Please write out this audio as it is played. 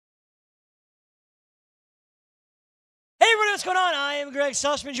What's going on? I am Greg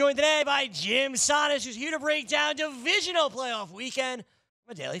Sussman, joined today by Jim Sonis, who's here to break down Divisional Playoff Weekend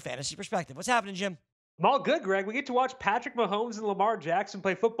from a daily fantasy perspective. What's happening, Jim? I'm all good, Greg. We get to watch Patrick Mahomes and Lamar Jackson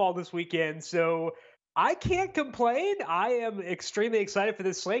play football this weekend, so I can't complain. I am extremely excited for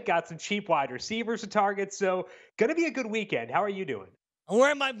this slate. Got some cheap wide receivers to target, so gonna be a good weekend. How are you doing? I'm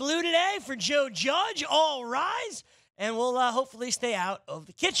wearing my blue today for Joe Judge. All rise, and we'll hopefully stay out of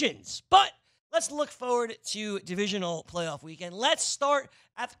the kitchens. But let's look forward to Divisional Playoff Weekend. Let's start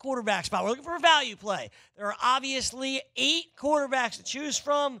at the quarterback spot. We're looking for a value play. There are obviously 8 quarterbacks to choose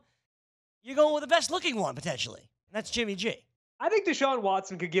from. You're going with the best-looking one, potentially, and that's Jimmy G. I think Deshaun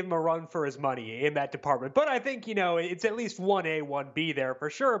Watson could give him a run for his money in that department. But I think, it's at least 1A, 1B there for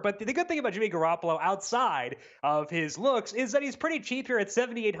sure. But the good thing about Jimmy Garoppolo outside of his looks is that he's pretty cheap here at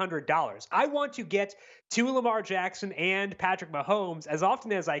 $7,800. I want to get to Lamar Jackson and Patrick Mahomes as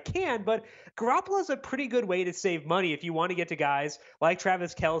often as I can, but Garoppolo is a pretty good way to save money if you want to get to guys like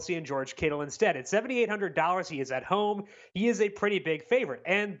Travis Kelce and George Kittle instead. At $7,800, he is at home. He is a pretty big favorite.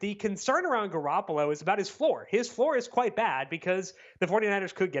 And the concern around Garoppolo is about his floor. His floor is quite bad because the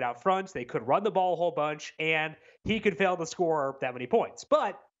 49ers could get out front, they could run the ball a whole bunch, and he could fail to score that many points.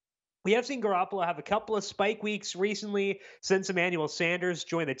 But we have seen Garoppolo have a couple of spike weeks recently since Emmanuel Sanders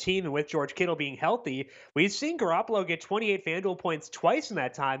joined the team, and with George Kittle being healthy, we've seen Garoppolo get 28 FanDuel points twice in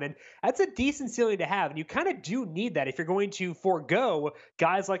that time, and that's a decent ceiling to have, and you kind of do need that if you're going to forego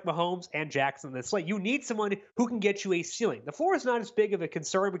guys like Mahomes and Jackson in the slate. You need someone who can get you a ceiling. The floor is not as big of a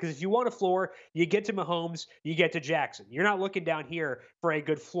concern because if you want a floor, you get to Mahomes, you get to Jackson. You're not looking down here for a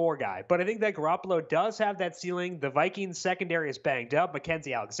good floor guy, but I think that Garoppolo does have that ceiling. The Vikings secondary is banged up.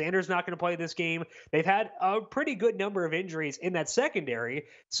 Mackenzie Alexander's not going to play this game. They've had a pretty good number of injuries in that secondary.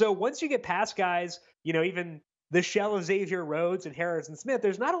 So once you get past guys, even the shell of Xavier Rhodes and Harrison Smith,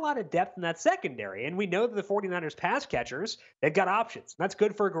 there's not a lot of depth in that secondary. And we know that the 49ers pass catchers, they've got options. That's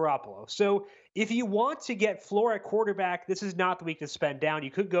good for Garoppolo. So if you want to get floor at quarterback, this is not the week to spend down.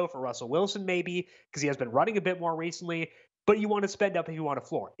 You could go for Russell Wilson maybe because he has been running a bit more recently. But you want to spend up if you want a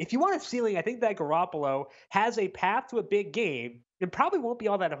floor. If you want a ceiling, I think that Garoppolo has a path to a big game and probably won't be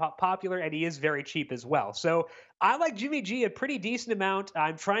all that popular, and he is very cheap as well. So I like Jimmy G a pretty decent amount.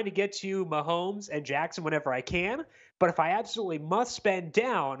 I'm trying to get to Mahomes and Jackson whenever I can, but if I absolutely must spend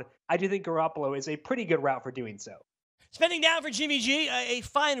down, I do think Garoppolo is a pretty good route for doing so. Spending down for Jimmy G, a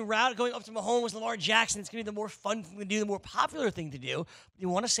fine route going up to Mahomes, Lamar Jackson. It's going to be the more fun thing to do, the more popular thing to do. But you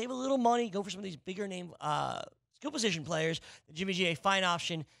want to save a little money, go for some of these bigger name skill position players. Jimmy G, a fine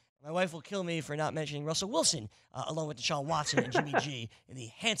option. My wife will kill me for not mentioning Russell Wilson, along with Deshaun Watson and Jimmy G in the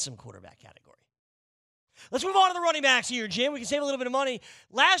handsome quarterback category. Let's move on to the running backs here, Jim. We can save a little bit of money.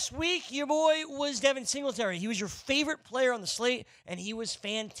 Last week, your boy was Devin Singletary. He was your favorite player on the slate, and he was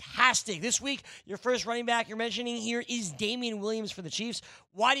fantastic. This week, your first running back you're mentioning here is Damian Williams for the Chiefs.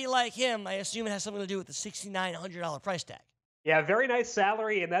 Why do you like him? I assume it has something to do with the $6,900 price tag. Yeah, very nice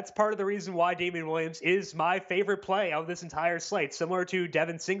salary, and that's part of the reason why Damian Williams is my favorite play of this entire slate, similar to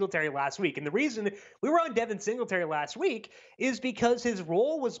Devin Singletary last week. And the reason we were on Devin Singletary last week is because his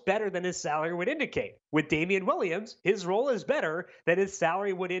role was better than his salary would indicate. With Damian Williams, his role is better than his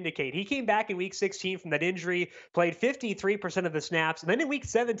salary would indicate. He came back in week 16 from that injury, played 53% of the snaps, and then in week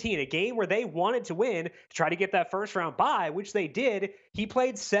 17, a game where they wanted to win to try to get that first round bye, which they did, he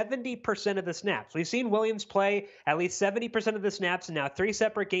played 70% of the snaps. We've seen Williams play at least 70% of the snaps in now 3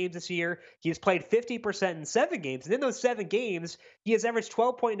 separate games this year. He has played 50% in 7 games. And in those 7 games, he has averaged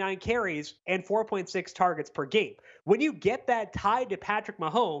 12.9 carries and 4.6 targets per game. When you get that tied to Patrick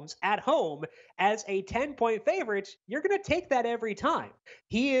Mahomes at home as a 10-point favorite, you're going to take that every time.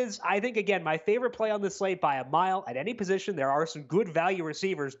 He is, I think, again, my favorite play on the slate by a mile at any position. There are some good value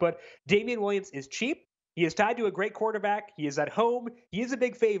receivers, but Damian Williams is cheap. He is tied to a great quarterback. He is at home. He is a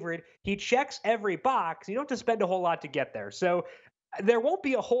big favorite. He checks every box. You don't have to spend a whole lot to get there. So there won't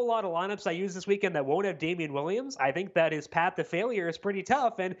be a whole lot of lineups I use this weekend that won't have Damian Williams. I think that his path to failure is pretty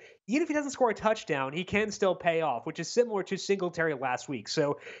tough. And even if he doesn't score a touchdown, he can still pay off, which is similar to Singletary last week.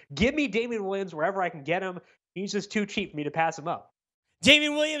 So give me Damian Williams wherever I can get him. He's just too cheap for me to pass him up.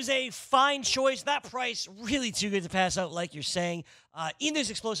 Damian Williams, a fine choice. That price, really too good to pass out, like you're saying. In this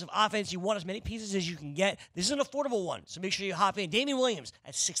explosive offense, you want as many pieces as you can get. This is an affordable one, so make sure you hop in. Damian Williams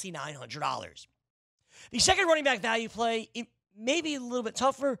at $6,900. The second running back value play, it may be a little bit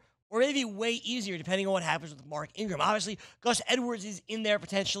tougher or maybe way easier depending on what happens with Mark Ingram. Obviously, Gus Edwards is in there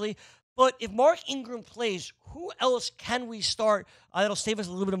potentially, but if Mark Ingram plays, who else can we start that'll save us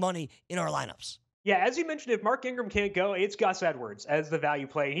a little bit of money in our lineups? Yeah, as you mentioned, if Mark Ingram can't go, it's Gus Edwards as the value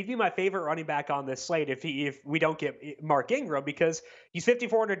play. He'd be my favorite running back on this slate if we don't get Mark Ingram because he's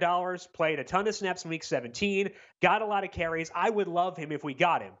 $5,400, played a ton of snaps in Week 17, got a lot of carries. I would love him if we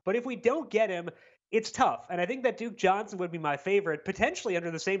got him, but if we don't get him, it's tough. And I think that Duke Johnson would be my favorite, potentially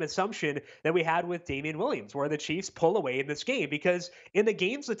under the same assumption that we had with Damian Williams, where the Chiefs pull away in this game. Because in the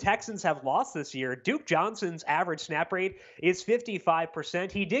games the Texans have lost this year, Duke Johnson's average snap rate is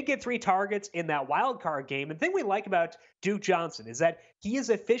 55%. He did get 3 targets in that wild card game. And the thing we like about Duke Johnson is that he is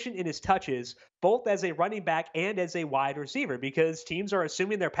efficient in his touches, both as a running back and as a wide receiver, because teams are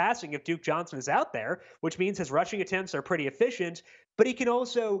assuming they're passing if Duke Johnson is out there, which means his rushing attempts are pretty efficient, but he can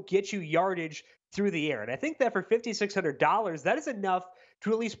also get you yardage through the air. And I think that for $5,600, that is enough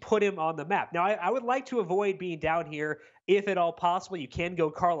to at least put him on the map. Now, I would like to avoid being down here if at all possible. You can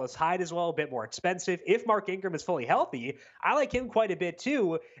go Carlos Hyde as well, a bit more expensive. If Mark Ingram is fully healthy, I like him quite a bit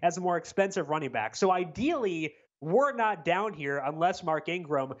too as a more expensive running back. So ideally, we're not down here unless Mark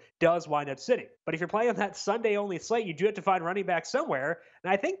Ingram does wind up sitting. But if you're playing on that Sunday only slate, you do have to find running back somewhere.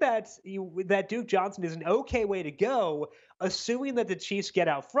 And I think that that Duke Johnson is an okay way to go, assuming that the Chiefs get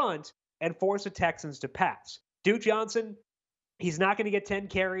out front and force the Texans to pass. Duke Johnson, he's not going to get 10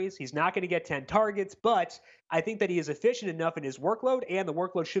 carries. He's not going to get 10 targets, but I think that he is efficient enough in his workload, and the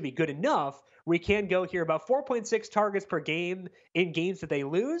workload should be good enough where he can go here about 4.6 targets per game in games that they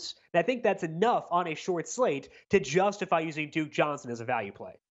lose. And I think that's enough on a short slate to justify using Duke Johnson as a value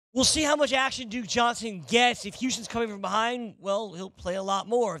play. We'll see how much action Duke Johnson gets. If Houston's coming from behind, well, he'll play a lot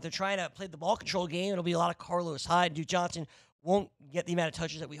more. If they're trying to play the ball control game, it'll be a lot of Carlos Hyde. Duke Johnson won't get the amount of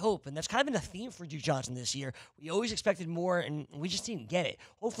touches that we hope. And that's kind of been a theme for Duke Johnson this year. We always expected more, and we just didn't get it.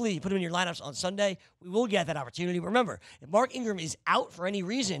 Hopefully, you put him in your lineups on Sunday, we will get that opportunity. But remember, if Mark Ingram is out for any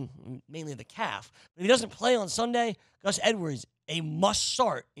reason, mainly the calf, but if he doesn't play on Sunday, Gus Edwards, a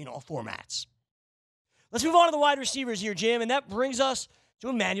must-start in all formats. Let's move on to the wide receivers here, Jim, and that brings us to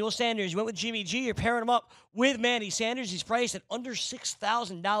Emmanuel Sanders. You went with Jimmy G. You're pairing him up with Manny Sanders. He's priced at under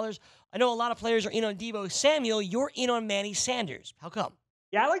 $6,000. I know a lot of players are in on Deebo Samuel. You're in on Manny Sanders. How come?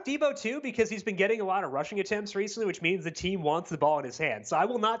 Yeah, I like Deebo too because he's been getting a lot of rushing attempts recently, which means the team wants the ball in his hands. So I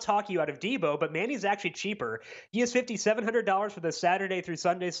will not talk you out of Deebo, but Manny's actually cheaper. He is $5,700 for the Saturday through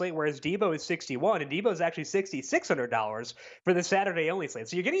Sunday slate, whereas Deebo is $61, and Deebo is actually $6,600 for the Saturday only slate.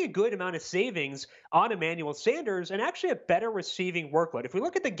 So you're getting a good amount of savings on Emmanuel Sanders and actually a better receiving workload. If we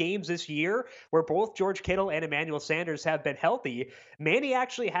look at the games this year where both George Kittle and Emmanuel Sanders have been healthy, Manny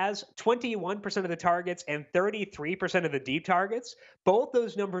actually has 21% of the targets and 33% of the deep targets. Both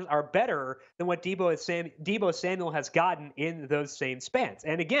those numbers are better than what Deebo Samuel has gotten in those same spans.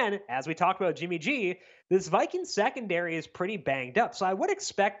 And again, as we talked about Jimmy G, this Vikings secondary is pretty banged up. So I would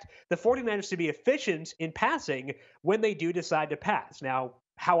expect the 49ers to be efficient in passing when they do decide to pass. Now,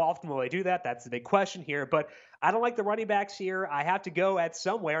 how often will they do that? That's the big question here. But I don't like the running backs here. I have to go at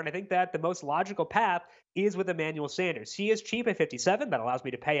somewhere. And I think that the most logical path is with Emmanuel Sanders. He is cheap at 57. That allows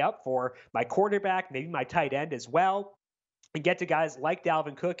me to pay up for my quarterback, maybe my tight end as well, and get to guys like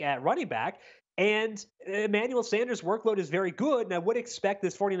Dalvin Cook at running back. And Emmanuel Sanders' workload is very good, and I would expect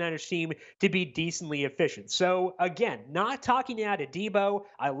this 49ers team to be decently efficient. So, again, not talking out of Deebo.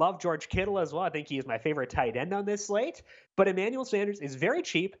 I love George Kittle as well. I think he is my favorite tight end on this slate. But Emmanuel Sanders is very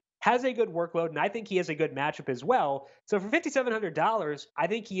cheap, has a good workload, and I think he has a good matchup as well. So for $5,700, I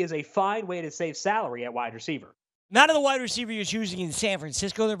think he is a fine way to save salary at wide receiver. Not of the wide receiver you're choosing in San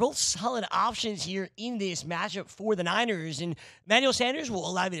Francisco. They're both solid options here in this matchup for the Niners. And Emmanuel Sanders will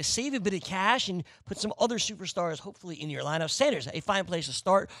allow you to save a bit of cash and put some other superstars, hopefully, in your lineup. Sanders, a fine place to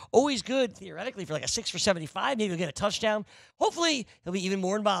start. Always good, theoretically, for like a 6 for 75. Maybe he'll get a touchdown. Hopefully, he'll be even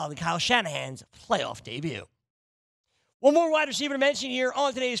more involved in Kyle Shanahan's playoff debut. One more wide receiver to mention here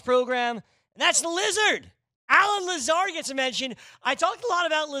on today's program, and that's the Lizard. Allen Lazard gets a mention. I talked a lot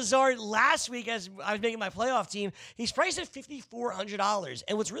about Lazard last week as I was making my playoff team. He's priced at $5,400.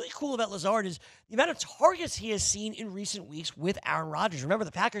 And what's really cool about Lazard is the amount of targets he has seen in recent weeks with Aaron Rodgers. Remember,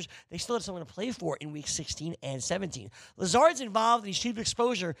 the Packers, they still had someone to play for in weeks 16 and 17. Lazard's involved in these cheap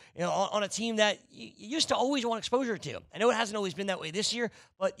exposure on a team that you used to always want exposure to. I know it hasn't always been that way this year,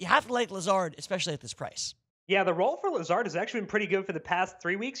 but you have to like Lazard, especially at this price. Yeah, the role for Lazard has actually been pretty good for the past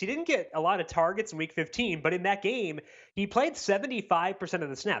 3 weeks. He didn't get a lot of targets in week 15, but in that game, he played 75% of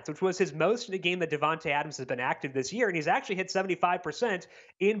the snaps, which was his most in a game that Devontae Adams has been active this year, and he's actually hit 75%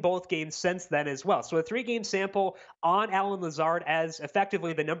 in both games since then as well. So a 3-game sample on Allen Lazard as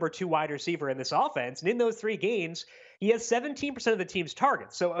effectively the number 2 wide receiver in this offense, and in those 3 games, he has 17% of the team's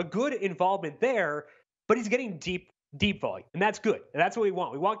targets. So a good involvement there, but he's getting deep deep volume, and that's good. And that's what we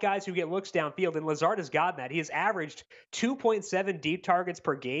want. We want guys who get looks downfield, and Lazard has gotten that. He has averaged 2.7 deep targets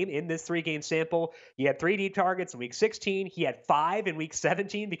per game in this 3-game sample. He had 3 deep targets in week 16. He had 5 in week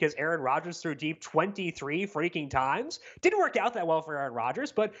 17 because Aaron Rodgers threw deep 23 freaking times. Didn't work out that well for Aaron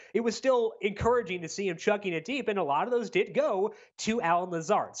Rodgers, but it was still encouraging to see him chucking it deep, and a lot of those did go to Allen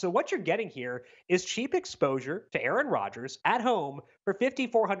Lazard. So what you're getting here is cheap exposure to Aaron Rodgers at home for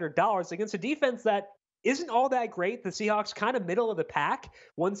 $5,400 against a defense that isn't all that great. The Seahawks kind of middle of the pack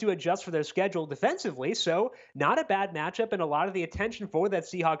once you adjust for their schedule defensively. So not a bad matchup, and a lot of the attention for that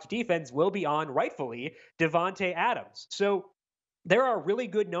Seahawks defense will be on, rightfully, Devontae Adams. So there are a really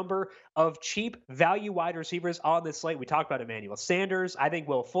good number of cheap value wide receivers on this slate. We talked about Emmanuel Sanders. I think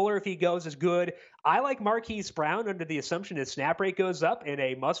Will Fuller, if he goes, is good. I like Marquise Brown under the assumption his snap rate goes up in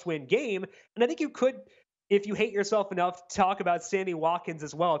a must-win game. And I think you could, if you hate yourself enough, talk about Sammy Watkins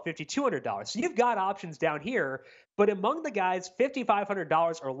as well at $5,200. So you've got options down here, but among the guys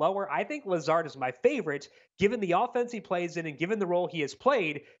 $5,500 or lower, I think Lazard is my favorite, given the offense he plays in and given the role he has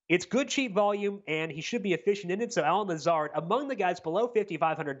played. It's good cheap volume, and he should be efficient in it. So Allen Lazard, among the guys below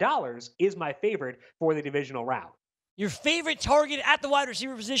 $5,500, is my favorite for the divisional round. Your favorite target at the wide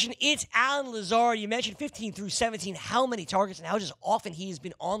receiver position, it's Allen Lazard. You mentioned 15 through 17, how many targets and how just often he has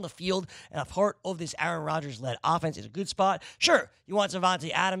been on the field and a part of this Aaron Rodgers-led offense is a good spot. Sure, you want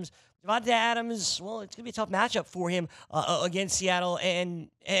Devontae Adams. Devontae Adams, well, it's going to be a tough matchup for him against Seattle and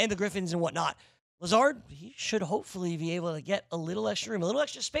the Griffins and whatnot. Lazard, he should hopefully be able to get a little extra room, a little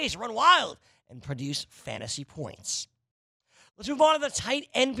extra space, run wild, and produce fantasy points. Let's move on to the tight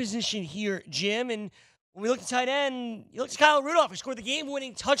end position here, Jim, and when we look at tight end, you look at Kyle Rudolph, who scored the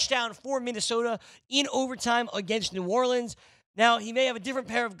game-winning touchdown for Minnesota in overtime against New Orleans. Now, he may have a different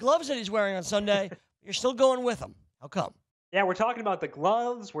pair of gloves that he's wearing on Sunday, but you're still going with him. How come? Yeah, we're talking about the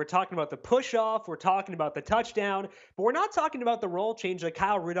gloves, we're talking about the push-off, we're talking about the touchdown, but we're not talking about the role change that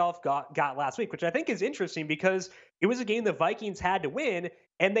Kyle Rudolph got last week, which I think is interesting because it was a game the Vikings had to win,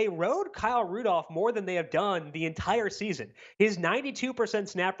 and they rode Kyle Rudolph more than they have done the entire season. His 92%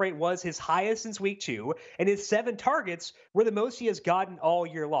 snap rate was his highest since week 2, and his 7 targets were the most he has gotten all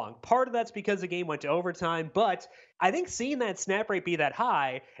year long. Part of that's because the game went to overtime, but I think seeing that snap rate be that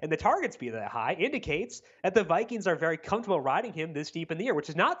high and the targets be that high indicates that the Vikings are very comfortable riding him this deep in the year, which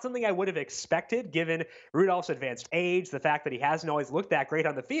is not something I would have expected given Rudolph's advanced age, the fact that he hasn't always looked that great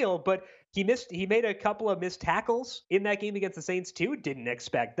on the field, but he made a couple of missed tackles in that game against the Saints too. Didn't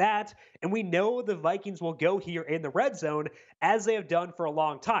expect that. And we know the Vikings will go here in the red zone as they have done for a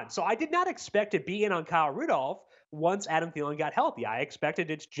long time. So I did not expect to be in on Kyle Rudolph once Adam Thielen got healthy. I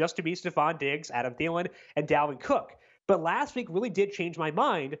expected it just to be Stephon Diggs, Adam Thielen, and Dalvin Cook. But last week really did change my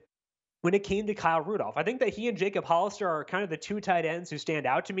mind when it came to Kyle Rudolph. I think that he and Jacob Hollister are kind of the 2 tight ends who stand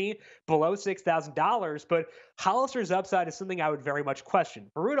out to me below $6,000, but Hollister's upside is something I would very much question.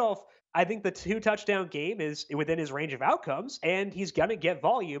 For Rudolph, I think the 2 touchdown game is within his range of outcomes, and he's going to get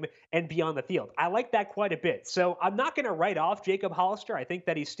volume and be on the field. I like that quite a bit. So I'm not going to write off Jacob Hollister. I think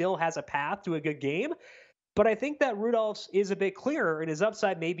that he still has a path to a good game. But I think that Rudolph's is a bit clearer and his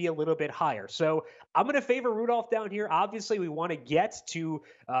upside may be a little bit higher. So I'm going to favor Rudolph down here. Obviously, we want to get to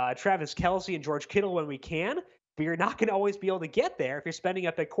Travis Kelce and George Kittle when we can, but you're not going to always be able to get there if you're spending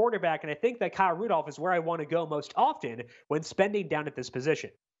up at quarterback. And I think that Kyle Rudolph is where I want to go most often when spending down at this position.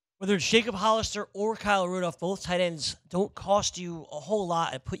 Whether it's Jacob Hollister or Kyle Rudolph, both tight ends don't cost you a whole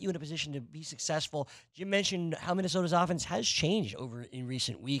lot and put you in a position to be successful. Jim mentioned how Minnesota's offense has changed over in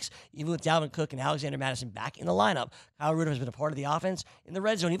recent weeks. Even with Dalvin Cook and Alexander Mattison back in the lineup, Kyle Rudolph has been a part of the offense in the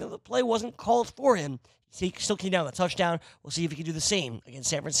red zone. Even though the play wasn't called for him, he still came down with a touchdown. We'll see if he can do the same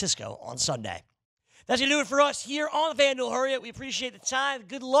against San Francisco on Sunday. That's going to do it for us here on the FanDuel Hurry Up. We appreciate the time.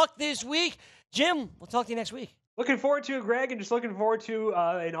 Good luck this week. Jim, we'll talk to you next week. Looking forward to it, Greg, and just looking forward to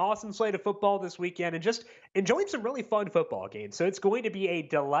an awesome slate of football this weekend and just enjoying some really fun football games. So it's going to be a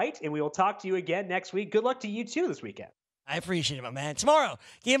delight, and we will talk to you again next week. Good luck to you, too, this weekend. I appreciate it, my man. Tomorrow,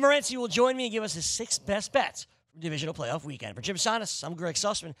 Gabe Morency will join me and give us his 6 best bets from Divisional Playoff Weekend. For Jim Sonis, I'm Greg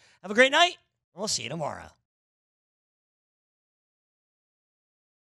Sussman. Have a great night, and we'll see you tomorrow.